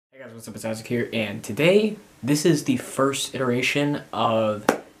Hey guys, what's up? It's Isaac here, and today this is the first iteration of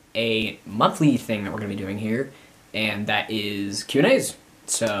a monthly thing that we're going to be doing here, and that is Q&As.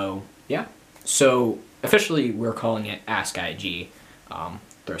 So yeah, so officially we're calling it Ask IG.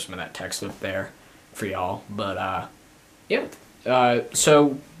 Throw some of that text up there for y'all, but yeah.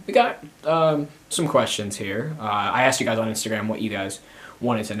 So we got some questions here. I asked you guys on Instagram what you guys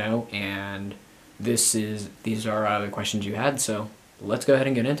wanted to know, and these are the questions you had. So let's go ahead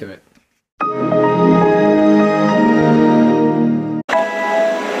and get into it.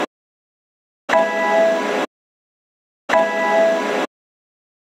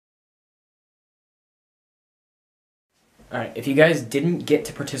 Alright, if you guys didn't get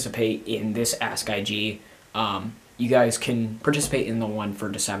to participate in this Ask IG, you guys can participate in the one for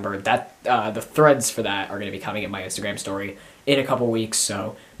December. The threads for that are going to be coming in my Instagram story in a couple weeks,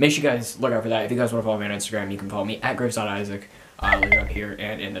 so make sure you guys look out for that. If you guys want to follow me on Instagram, you can follow me at graves.isaac. Leave it up here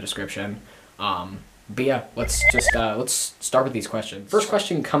and in the description. But yeah, let's start with these questions. First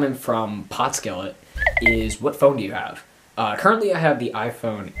question coming from Potskillet is, what phone do you have? Currently I have the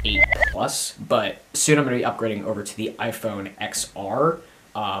iPhone 8 Plus, but soon I'm going to be upgrading over to the iPhone XR,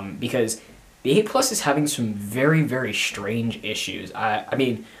 because the 8 Plus is having some very, very strange issues. I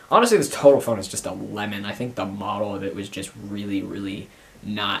mean, honestly, this total phone is just a lemon. I think the model of it was just really, really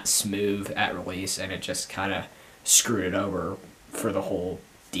not smooth at release, and it just kind of screwed it over for the whole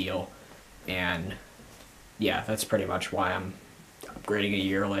deal. And yeah, that's pretty much why I'm upgrading a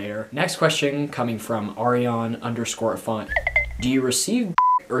year later. Next question coming from ARIAN_font. Do you receive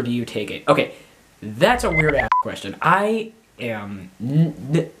or do you take it? Okay, that's a weird ass question. I'm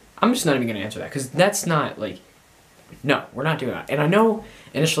just not even gonna answer that, because that's not like, no, we're not doing that. And I know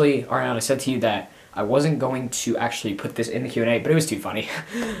initially, Ariana, I said to you that I wasn't going to actually put this in the Q&A, but it was too funny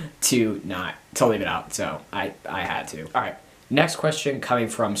to leave it out, so I had to. All right, next question coming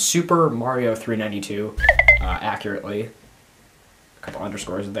from Super Mario 392, accurately. A couple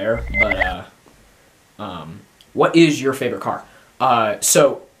underscores there, but what is your favorite car?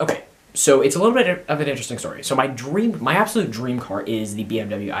 So it's a little bit of an interesting story. So my absolute dream car is the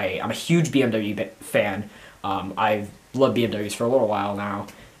BMW i8. I'm a huge BMW fan. I've loved BMWs for a little while now,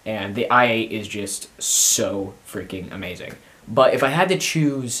 and the i8 is just so freaking amazing. But if I had to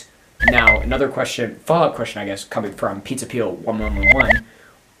choose now, another question, follow-up question, I guess, coming from Pizza Peel 1111,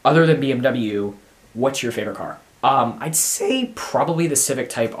 other than BMW, what's your favorite car? I'd say probably the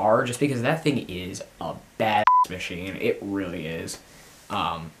Civic Type R, just because that thing is a badass machine. It really is.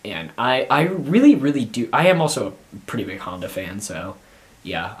 And I really, really do. I am also a pretty big Honda fan, so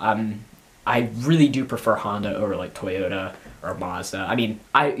yeah, I really do prefer Honda over like Toyota or Mazda. I mean,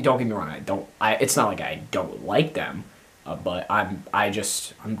 don't get me wrong, it's not like I don't like them, but I'm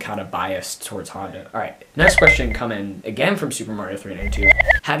kind of biased towards Honda. All right, next question coming again from Super Mario 392.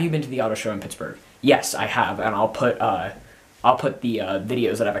 Have you been to the auto show in Pittsburgh? Yes, I have, and I'll put the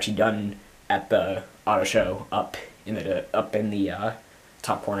videos that I've actually done at the auto show up in the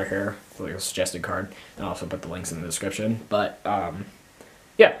top corner here, like a suggested card, and I'll also put the links in the description. But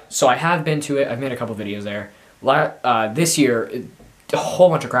yeah, so I have been to it. I've made a couple videos there. This year, a whole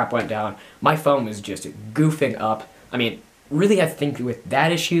bunch of crap went down. My phone was just goofing up. I mean, really, I think with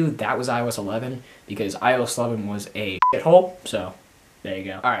that issue, that was iOS 11, because iOS 11 was a shithole. So there you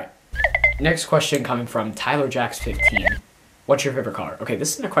go. All right. Next question coming from TylerJax15. What's your favorite color? Okay,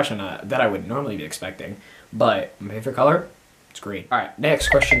 this isn't a question that I would normally be expecting, but my favorite color? It's green. All right, next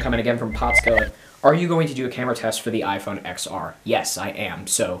question coming again from Potskillet. Are you going to do a camera test for the iPhone XR? Yes, I am.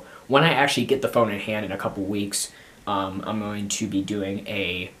 So when I actually get the phone in hand in a couple weeks, I'm going to be doing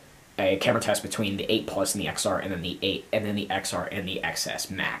a camera test between the 8 Plus and the XR, and then the 8, and then the XR and the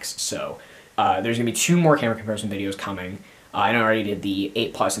XS Max. So there's going to be 2 more camera comparison videos coming. I already did the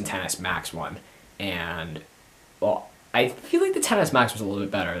 8 Plus and 10S Max one, and well, I feel like the 10S Max was a little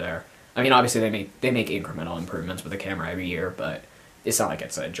bit better there. I mean, obviously they make incremental improvements with the camera every year, but it's not like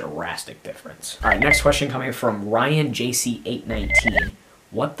it's a drastic difference. All right, next question coming from Ryan JC819.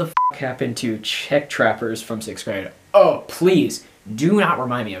 What the f happened to Check Trappers from 6th grade? Oh, please do not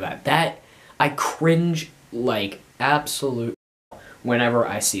remind me of that. I cringe like absolute whenever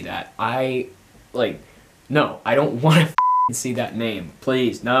I see that. No, I don't want to see that name.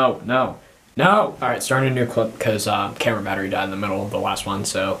 Please, no. All right, starting a new clip because camera battery died in the middle of the last one.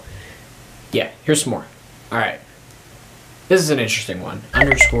 So yeah, here's some more. All right, this is an interesting one.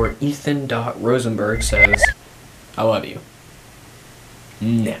 _Ethan.Rosenberg says, I love you.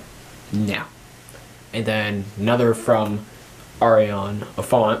 No. And then another from Arian, a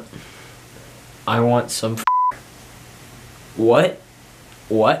font. I want some What?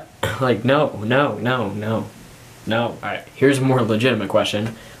 Like, no. Alright, here's a more legitimate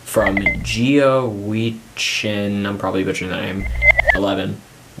question. from Gia Weechin, I'm probably butchering that name, 11.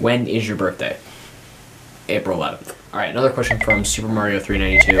 When is your birthday? April 11th. Alright, another question from Super Mario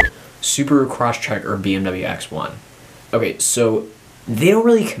 392. Subaru Crosstrek or BMW X1? Okay, so they don't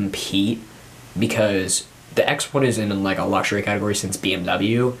really compete because the X1 is in like a luxury category since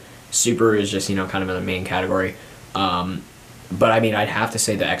BMW. Subaru is just, you know, kind of in the main category. But I mean, I'd have to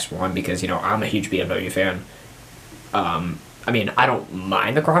say the X1 because, you know, I'm a huge BMW fan. I mean, I don't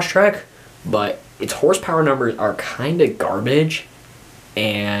mind the Crosstrek, but its horsepower numbers are kind of garbage.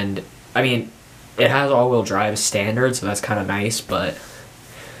 And, I mean, it has all-wheel drive standard, so that's kind of nice, but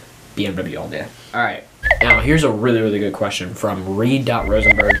BMW all day. Alright, now here's a really, really good question from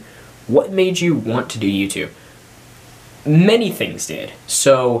Reed.Rosenberg. What made you want to do YouTube? Many things did.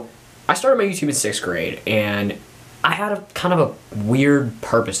 So, I started my YouTube in 6th grade, and I had a kind of a weird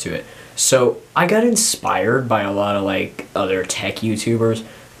purpose to it. So, I got inspired by a lot of, like, other tech YouTubers.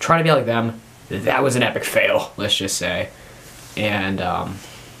 Trying to be like them, that was an epic fail, let's just say. And,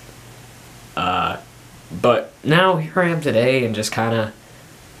 but now here I am today and just kind of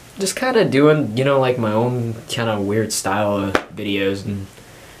doing, you know, like my own kind of weird style of videos and,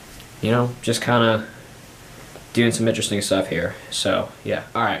 you know, just kind of doing some interesting stuff here. So, yeah.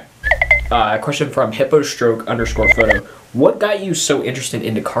 Alright. A question from HippoStroke_photo. What got you so interested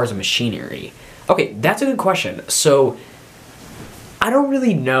into cars and machinery? Okay, that's a good question. So, I don't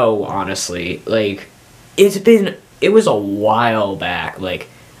really know, honestly. Like, it was a while back, like,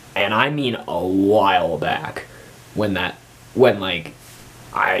 and I mean a while back, when like,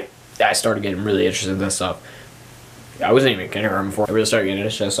 I started getting really interested in this stuff. I wasn't even kindergarten before I really started getting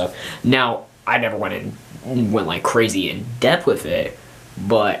into this stuff. Now, I never went like crazy in depth with it,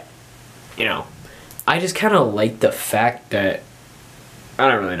 but, you know, I just kind of like the fact that, I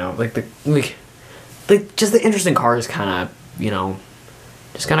don't really know, like just the interest in cars kind of, you know,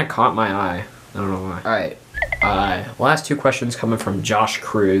 just kind of caught my eye. I don't know why. Alright. Last two questions coming from Josh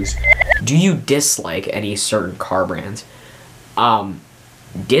Krug's. Do you dislike any certain car brands?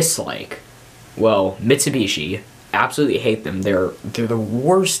 Dislike? Well, Mitsubishi. Absolutely hate them. They're the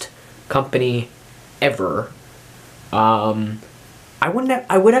worst company ever. I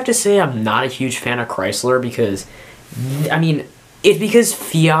would have to say I'm not a huge fan of Chrysler because, I mean, it's because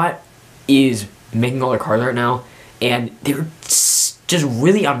Fiat is making all their cars right now, and they're just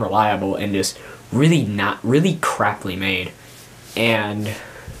really unreliable and just really crappily made. And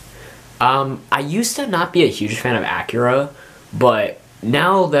I used to not be a huge fan of Acura, but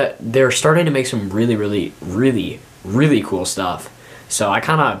now that they're starting to make some really cool stuff, so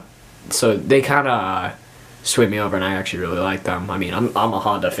they kind of swayed me over, and I actually really like them. I mean, I'm a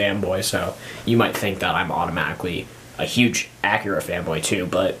Honda fanboy, so you might think that I'm automatically a huge Acura fanboy too,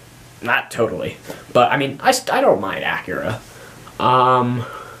 but not totally. But I mean, I don't mind Acura.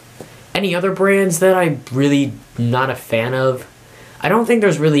 Any other brands that I'm really not a fan of? I don't think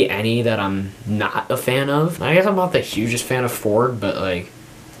there's really any that I'm not a fan of. I guess I'm not the hugest fan of Ford, but like,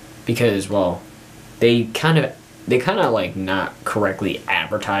 because, well, they kind of like not correctly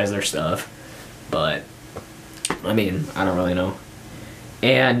advertise their stuff, but I mean, I don't really know.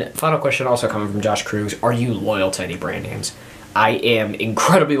 And final question also coming from Josh Krug's. Are you loyal to any brand names? I am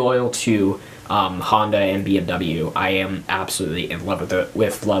incredibly loyal to Honda and BMW. I am absolutely in love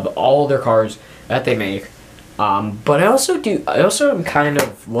with all their cars that they make. But I also am kind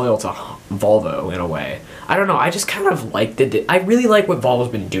of loyal to Volvo in a way. I don't know. I just kind of like I really like what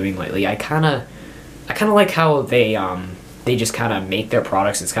Volvo's been doing lately. I kind of like how they just kind of make their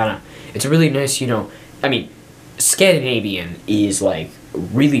products. It's really nice, you know. I mean, Scandinavian is like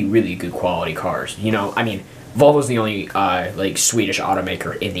really good quality cars. You know, I mean, Volvo's the only like Swedish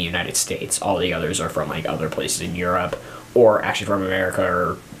automaker in the United States. All the others are from like other places in Europe, or actually from America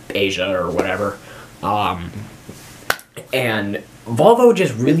or Asia or whatever. And Volvo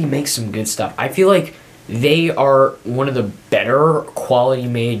just really makes some good stuff. I feel like they are one of the better quality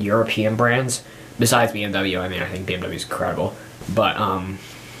made European brands besides BMW. I mean, I think BMW is incredible, but I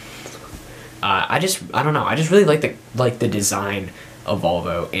don't know. I just really like the design of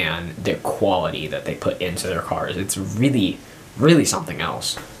Volvo and the quality that they put into their cars. It's really something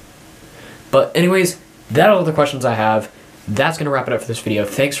else. But anyways, that's all the questions I have. That's gonna wrap it up for this video.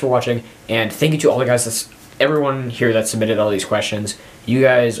 Thanks for watching, and thank you to all the guys, everyone here that submitted all these questions. You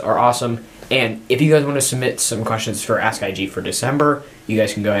guys are awesome. And if you guys want to submit some questions for Ask IG for December, you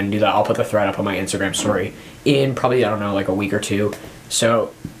guys can go ahead and do that. I'll put the thread up on my Instagram story in probably, I don't know, like a week or two.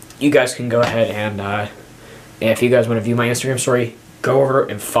 So you guys can go ahead and if you guys want to view my Instagram story, go over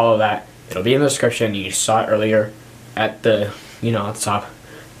and follow that. It'll be in the description. You saw it earlier at the, you know, at the top,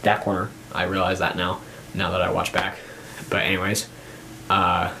 that corner. I realize that now that I watch back. But anyways,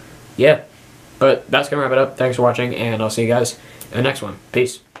 Yeah. But that's going to wrap it up. Thanks for watching, and I'll see you guys in the next one.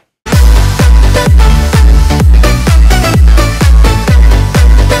 Peace.